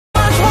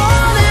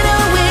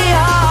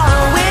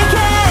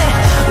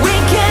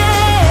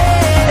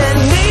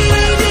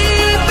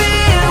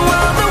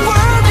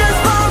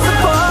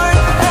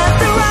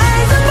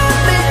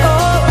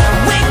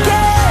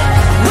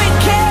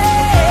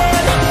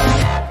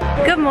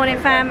Good morning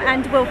fam,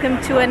 and welcome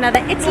to another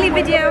Italy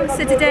video.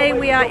 So today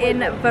we are in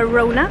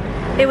Verona.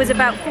 It was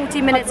about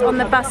 40 minutes on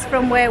the bus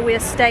from where we're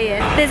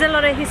staying. There's a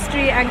lot of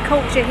history and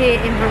culture here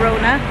in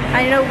Verona.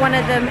 I know one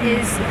of them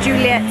is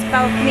Juliet's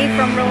balcony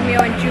from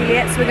Romeo and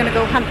Juliet, so we're going to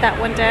go hunt that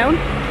one down.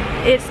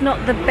 It's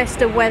not the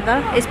best of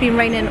weather, it's been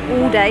raining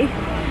all day,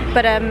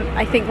 but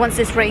I think once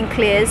this rain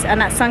clears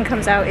and that sun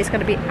comes out, it's going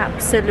to be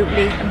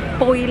absolutely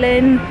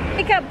boiling.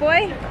 Wake up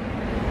boy!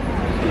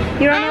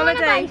 You're on holiday? I want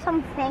to buy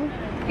something.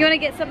 You want to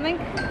get something?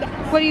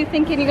 Yes. What are you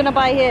thinking you're going to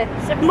buy here?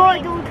 Some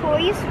model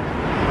toys.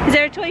 Is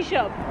there a toy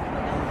shop?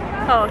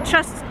 Oh,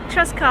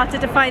 trust Carter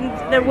to find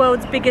the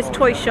world's biggest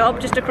toy shop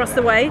just across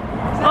the way.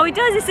 Oh, he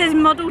does. It says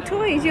model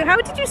toys. How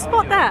did you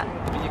spot that?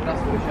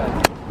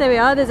 There we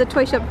are. There's a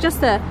toy shop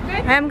just there.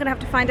 I am going to have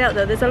to find out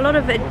though. There's a lot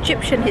of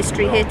Egyptian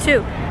history here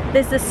too.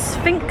 There's the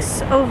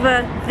Sphinx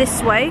over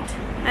this way,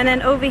 and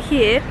then over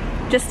here,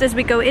 just as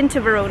we go into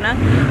Verona,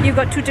 you've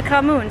got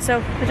Tutankhamun. So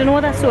I don't know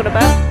what that's all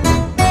about.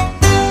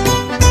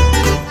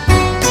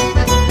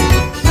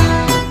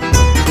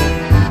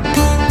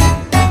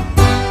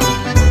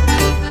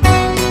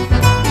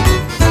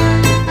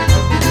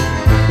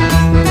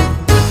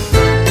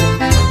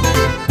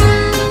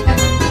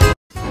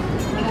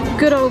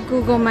 Good old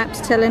Google Maps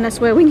telling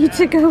us where we need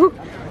to go.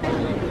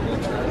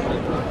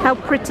 How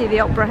pretty the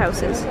Opera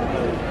House is.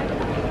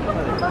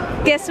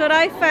 Guess what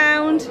I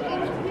found?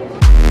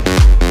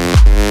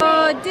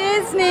 Oh,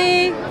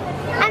 Disney!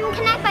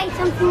 Can I buy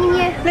something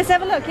new? Let's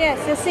have a look, yes,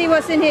 let's see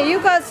what's in here.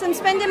 You've got some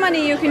spending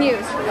money you can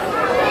use.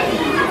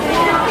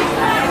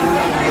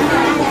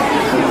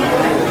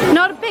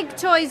 Not big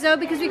toys though,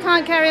 because we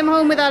can't carry them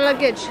home with our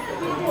luggage.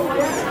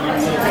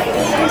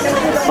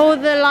 All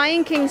the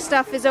Lion King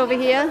stuff is over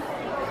here.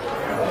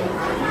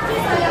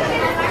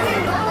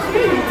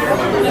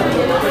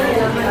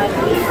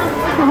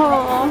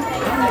 Oh.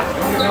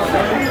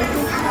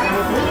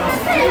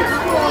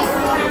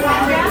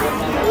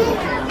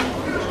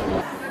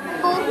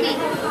 Forky.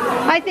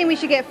 I think we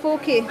should get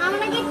Forky. I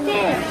want to get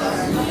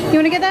this. You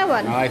want to get that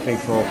one? I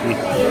think Forky.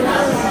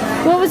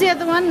 What was the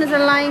other one? There's a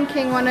Lion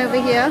King one over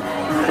here.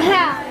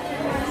 Yeah.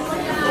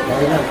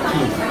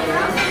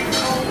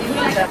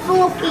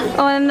 Forky.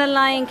 Oh, and the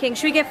Lion King.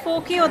 Should we get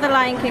Forky or the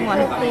Lion King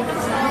one?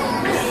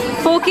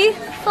 Forky?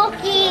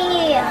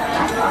 Forky.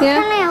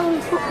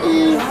 Yeah?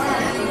 Forky.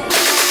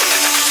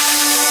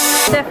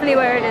 Definitely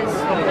where it is.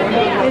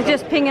 It's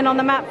just pinging on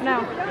the map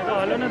now.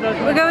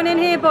 We're going in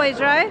here, boys,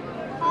 right?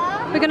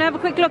 We're going to have a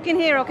quick look in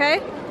here, okay?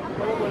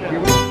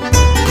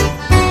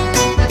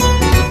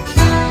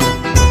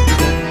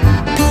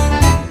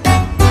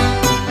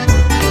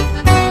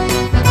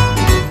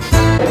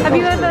 Have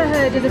you ever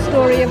heard of the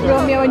story of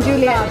Romeo and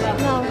Juliet?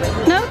 No.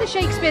 No? The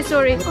Shakespeare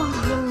story? Oh,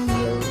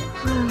 Romeo.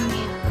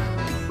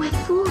 Where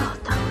for that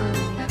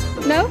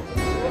Romeo? No?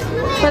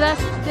 But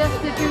that's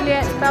just the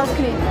Juliet's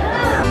balcony.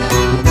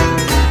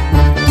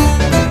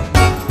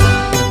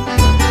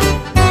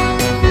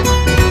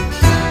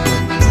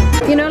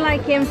 You know,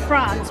 like in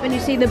France, when you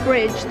see the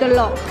bridge, the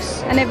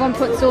locks, and everyone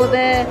puts all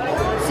their,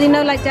 so you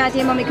know, like Daddy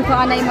and Mummy can put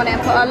our name on it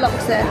and put our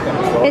locks there.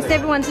 It's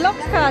everyone's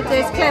locks, Carter.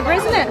 It's clever,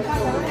 isn't it?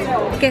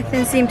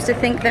 Gethin seems to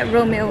think that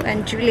Romeo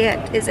and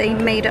Juliet is a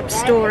made-up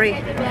story.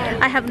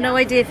 I have no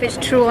idea if it's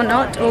true or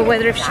not, or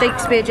whether if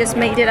Shakespeare just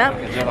made it up,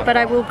 but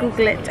I will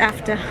Google it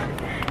after.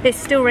 It's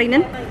still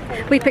raining.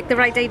 We picked the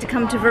right day to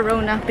come to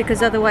Verona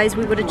because otherwise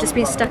we would have just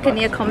been stuck in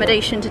the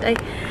accommodation today.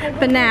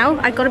 But now,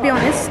 I've got to be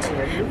honest,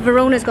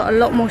 Verona's got a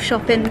lot more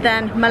shopping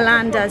than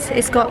Milan does.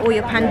 It's got all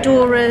your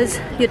Pandoras,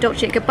 your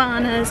Dolce &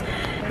 Gabbanas,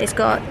 it's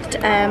got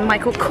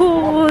Michael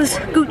Kors,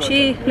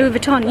 Gucci, Louis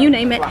Vuitton, you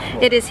name it,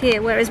 it is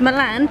here. Whereas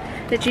Milan,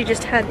 that you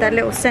just had that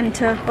little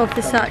centre of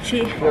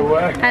Versace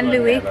and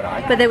Louis,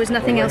 but there was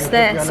nothing else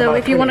there. So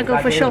if you want to go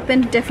for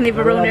shopping, definitely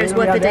Verona is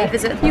worth a day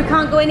visit. You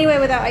can't go anywhere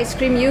without ice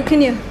cream,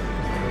 can you?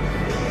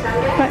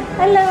 Right.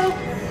 Hello.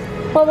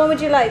 What one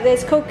would you like?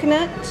 There's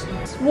coconut,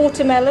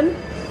 watermelon,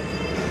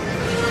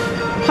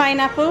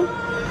 pineapple.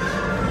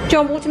 Do you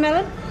want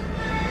watermelon?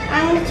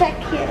 I'm going to check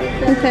here.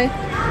 Okay.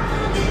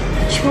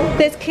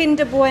 There's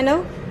Kinder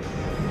Bueno.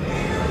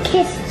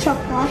 Kiss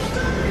chocolate.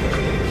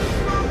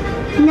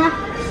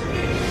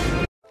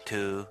 Nuts.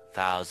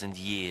 2,000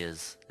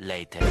 years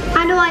later.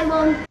 I know I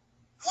want.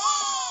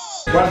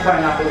 One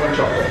pineapple, one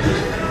chocolate.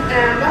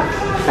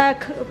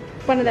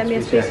 One of them,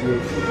 yes please.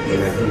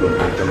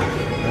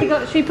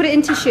 Should we put it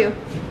in tissue?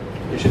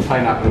 You should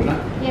pineapple, isn't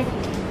it? Yeah.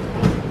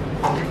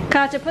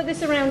 Carter, put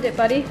this around it,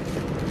 buddy.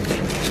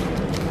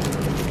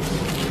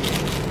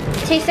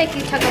 Tastes like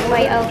you took a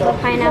bite of the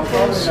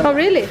pineapples. Oh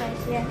really?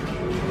 Yeah.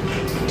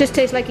 Just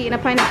tastes like eating a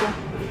pineapple.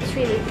 It's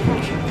really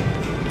fresh.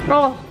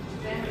 Oh,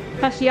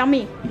 that's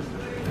yummy.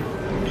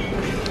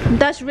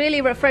 That's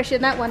really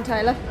refreshing, that one,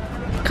 Tyler.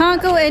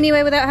 Can't go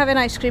anywhere without having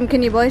ice cream,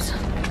 can you boys?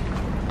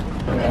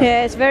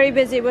 Yeah, it's very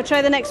busy. We'll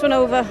try the next one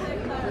over.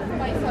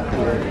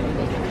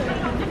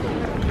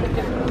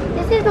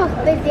 This is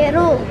not busy at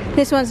all.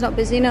 This one's not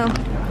busy, no.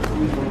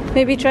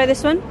 Maybe try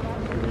this one.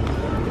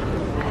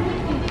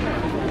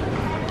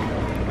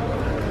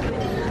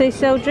 They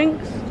sell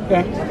drinks.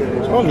 Yeah,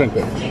 I'll drink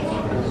it.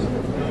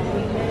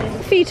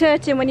 Feet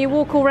hurting when you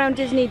walk all around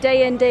Disney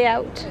day in, day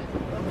out.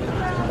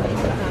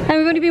 And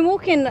we've only been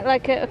walking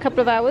like a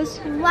couple of hours.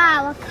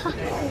 Wow, a cup.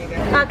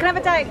 Can I have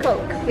a Diet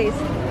Coke, please?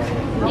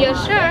 You're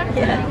sure?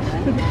 Yeah.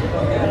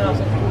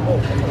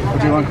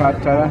 What do you want,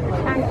 Tara?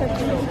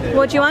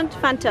 What do you want?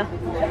 Fanta?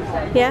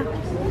 Yeah?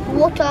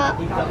 Water.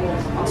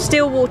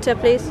 Still water,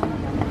 please.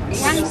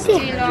 One still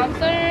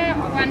water,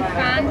 one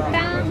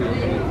Fanta,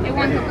 and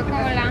one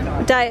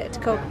Coca-Cola. Diet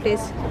Coke,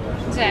 please.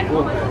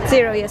 0.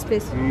 0, yes,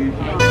 please.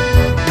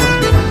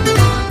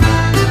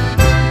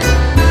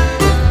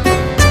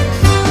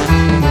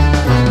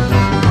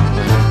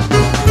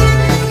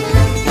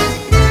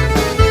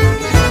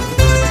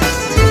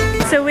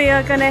 So we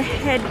are gonna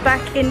head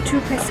back into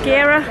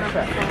Pescheria,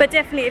 but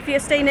definitely if you're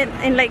staying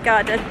in Lake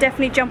Garda,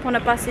 definitely jump on a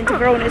bus into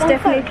Verona. It's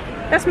definitely,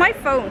 that's my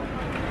phone.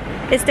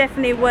 It's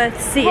definitely worth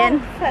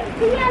seeing.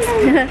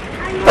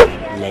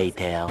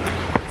 Later.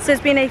 So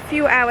it's been a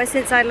few hours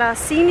since I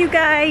last seen you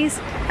guys,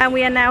 and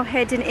we are now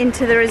heading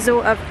into the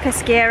resort of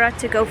Pescheria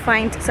to go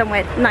find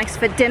somewhere nice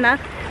for dinner.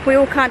 We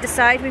all can't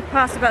decide. We've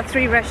passed about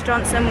 3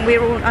 restaurants and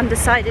we're all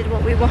undecided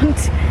what we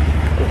want.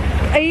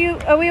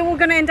 Are we all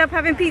gonna end up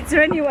having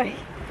pizza anyway?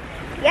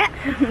 Yeah.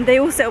 They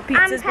all sell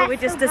pizzas, And but we're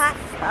just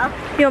pasta.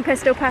 you want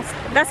pesto pasta?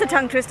 That's a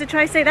tongue twister.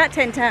 Try say that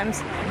 10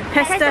 times.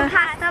 Pesto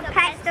pasta,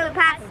 pesto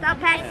pasta,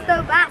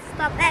 pesto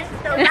pasta,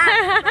 pesto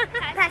pasta,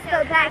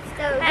 pesto,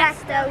 pesto,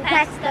 pesto,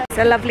 pesto. It's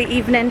a lovely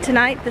evening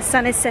tonight. The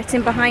sun is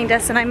setting behind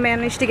us and I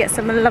managed to get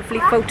some lovely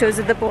photos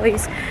of the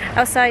boys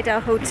outside our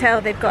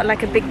hotel. They've got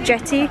like a big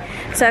jetty,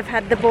 so I've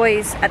had the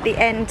boys at the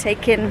end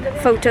taking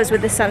photos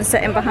with the sun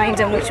setting behind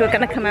them, which are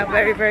going to come out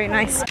very, very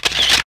nice.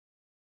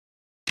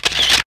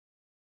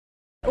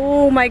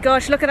 Oh my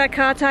gosh, look at that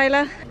car,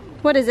 Tyler.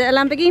 What is it, a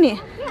Lamborghini?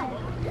 Yeah.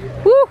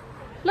 Woo,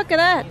 look at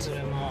that.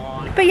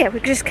 But yeah, we're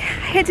just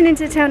heading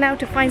into town now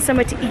to find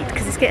somewhere to eat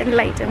because it's getting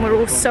late and we're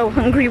all so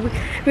hungry. We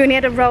only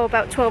had a row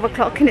about 12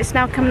 o'clock and it's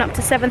now coming up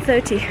to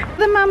 7:30.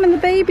 The mum and the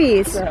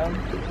babies.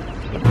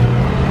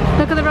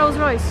 Look at the Rolls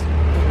Royce.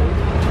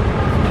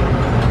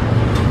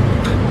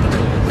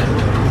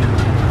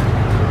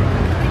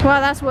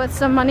 Wow, that's worth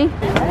some money.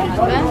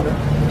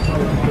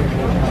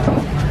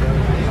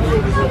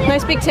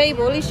 Nice big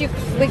table, at least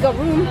we got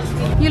room.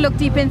 You look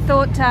deep in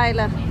thought,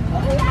 Tyler.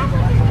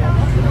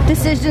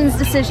 Decisions.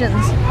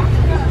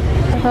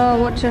 Oh,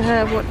 what to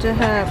have.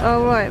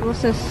 Oh, right,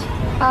 what's this?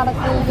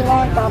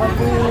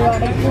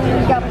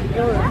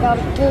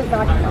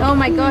 Oh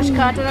my gosh,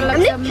 Carter, that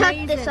looks amazing. Let's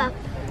cut this up.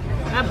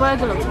 That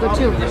burger looks good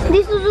too.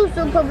 This is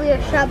also probably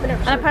a sharpener.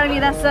 And apparently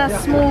that's a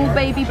small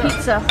baby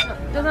pizza.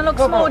 Doesn't look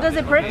small, does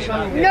it, Pritch?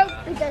 Nope,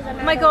 it doesn't.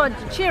 Oh my god,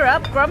 cheer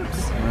up,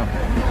 Grumps.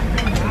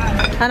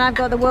 And I've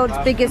got the world's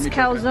biggest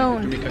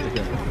calzone.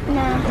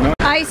 No.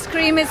 Ice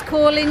cream is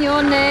calling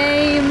your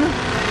name.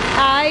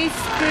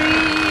 Ice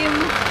cream.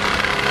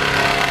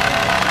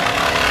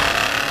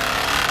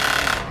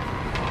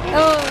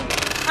 Oh,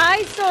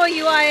 I saw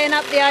you eyeing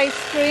up the ice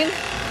cream.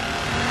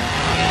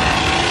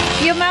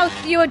 Your mouth,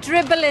 you were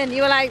dribbling.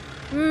 You were like,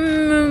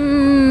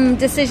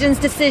 decisions.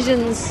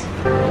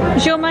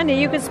 It's your money.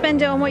 You could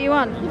spend it on what you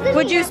want.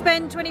 Would you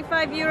spend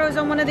 25 euros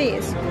on one of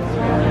these?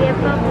 Yeah,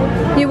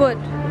 probably. You would?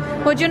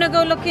 Or do you want to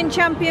go look in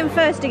Champion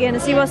first again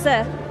and see what's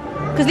there?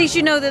 Because at least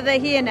you know that they're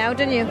here now,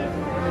 don't you? I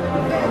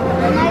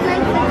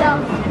like the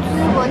dark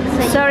blue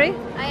one. Sorry?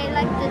 I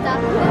like the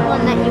dark blue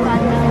one that you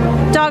had.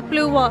 Dark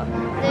blue what?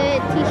 The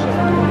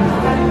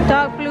t-shirt.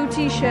 Dark blue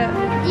t-shirt.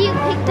 You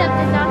picked up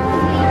the dark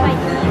blue Levi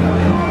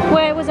t-shirt.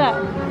 Where was that?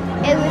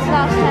 It was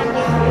last time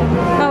you.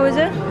 Oh, is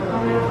it?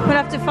 We'll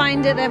have to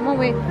find it then, won't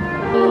we?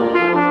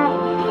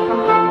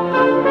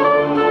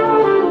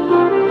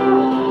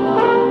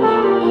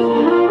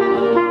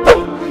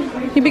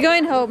 You'd be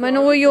going home and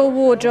all your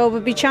wardrobe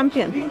would be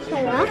Champion.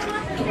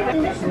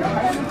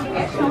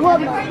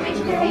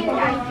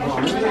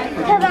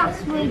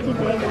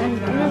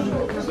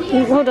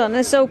 Hold on,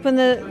 let's open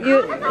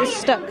it's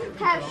stuck.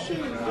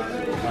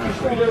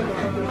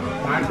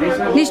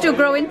 At least you'll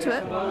grow into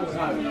it.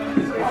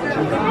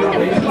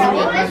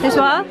 This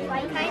what?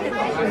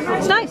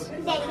 It's nice.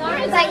 It's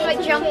like my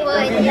jumper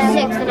in the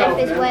 6 and if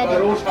it's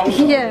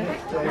wedding. Yeah.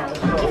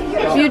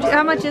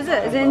 How much is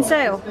it? Is it in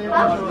sale?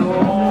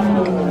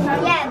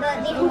 Yeah,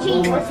 but you can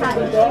change the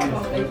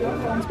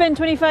size. Spend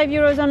 25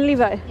 euros on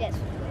Levi. Yes.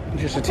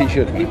 Just a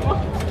t-shirt.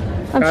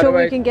 I'm sure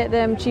we can get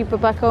them cheaper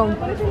back home.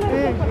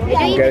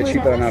 Get it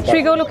cheaper than our Should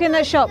we go look in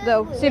that shop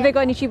though? See if they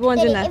got any cheaper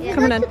ones in there.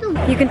 Come on.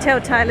 You can tell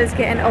Tyler's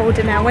getting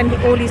older now when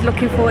all he's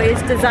looking for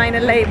is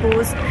designer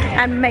labels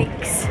and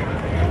makes.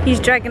 He's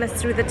dragging us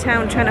through the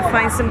town trying to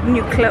find some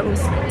new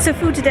clothes. So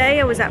food today,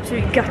 I was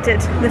absolutely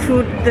gutted. The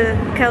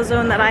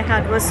calzone that I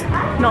had was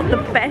not the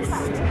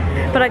best.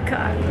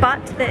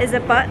 But there is a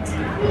but.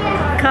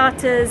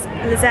 Carter's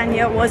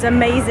lasagna was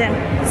amazing.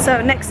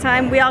 So next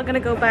time we are going to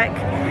go back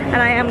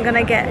and I am going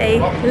to get a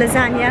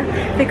lasagna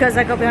because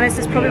I gotta be honest,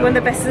 it's probably one of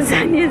the best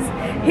lasagnas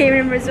here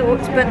in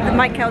resorts, but the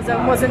my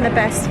calzone wasn't the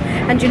best.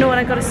 And you know what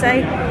I gotta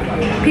say?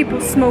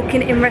 People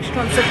smoking in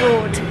restaurants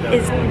abroad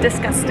is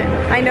disgusting.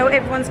 I know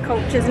everyone's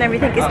cultures and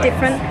everything is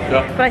different,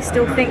 but I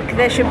still think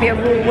there should be a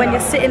rule when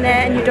you're sitting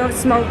there and you don't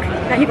smoke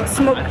and you've got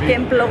smoke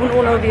getting blown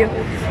all over you.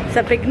 It's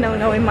a big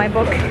no-no in my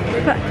book.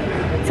 But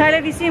Tyler,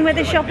 have you seen where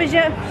this shop is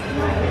yet?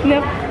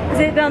 No? Is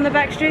it down the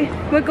back street?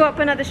 We'll go up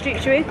another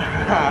street, shall we?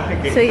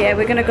 So yeah,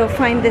 we're gonna go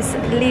find this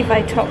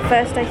Levi top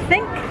first, I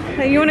think.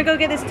 You wanna go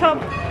get this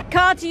top?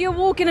 Carter, you're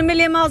walking a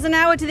million miles an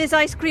hour to this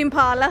ice cream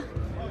parlour.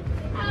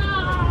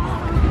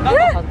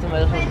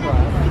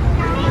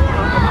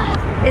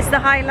 It's the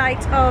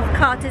highlight of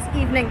Carter's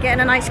evening,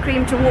 getting an ice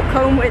cream to walk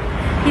home with.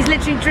 He's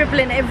literally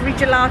dribbling every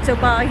gelato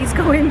bar he's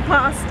going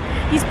past.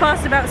 He's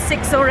passed about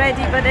 6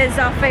 already, but there's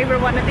our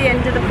favourite one at the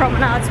end of the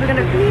promenade. So we're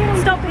going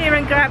to stop here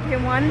and grab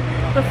him one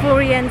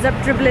before he ends up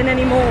dribbling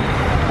anymore.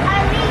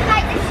 I really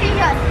like the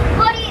sugar.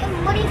 What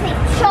do you think?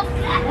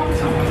 Chocolate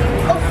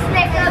or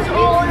Snickers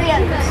or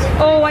Oreos?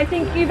 Oh, I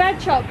think you've had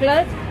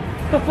chocolate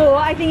before.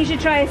 I think you should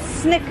try a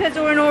Snickers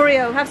or an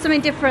Oreo. Have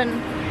something different.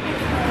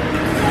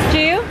 Do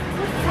you?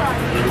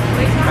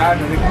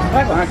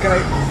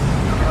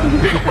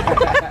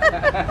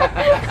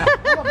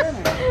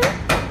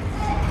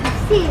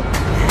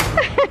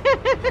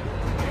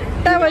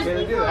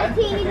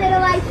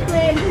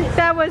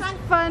 That was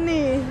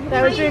funny.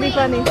 That was really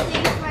funny.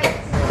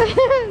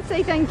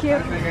 Say thank you.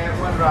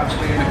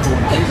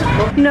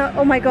 No,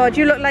 oh my god,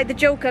 you look like the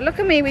Joker. Look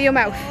at me with your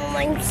mouth.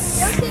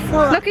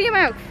 Look at your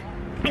mouth.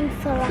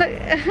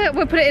 Look,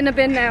 we'll put it in a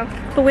bin now.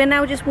 But we're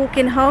now just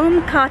walking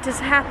home. Carter's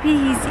happy.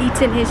 He's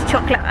eating his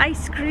chocolate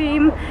ice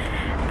cream.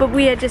 But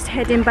we are just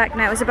heading back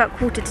now. It's about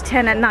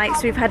 9:45 at night,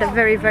 so we've had a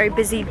very, very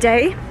busy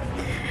day.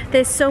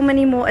 There's so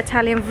many more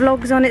Italian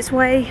vlogs on its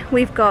way.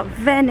 We've got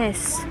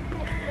Venice,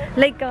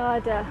 Lake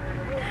Garda,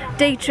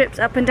 day trips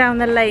up and down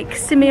the lake,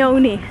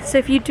 Simeone. So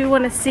if you do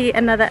want to see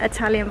another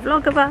Italian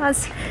vlog of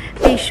ours,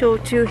 be sure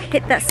to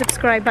hit that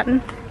subscribe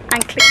button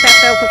and click that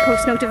bell for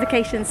post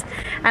notifications.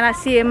 And I'll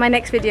see you in my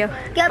next video.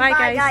 Goodbye,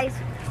 Bye guys. guys.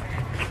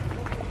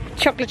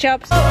 Chocolate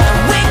chops.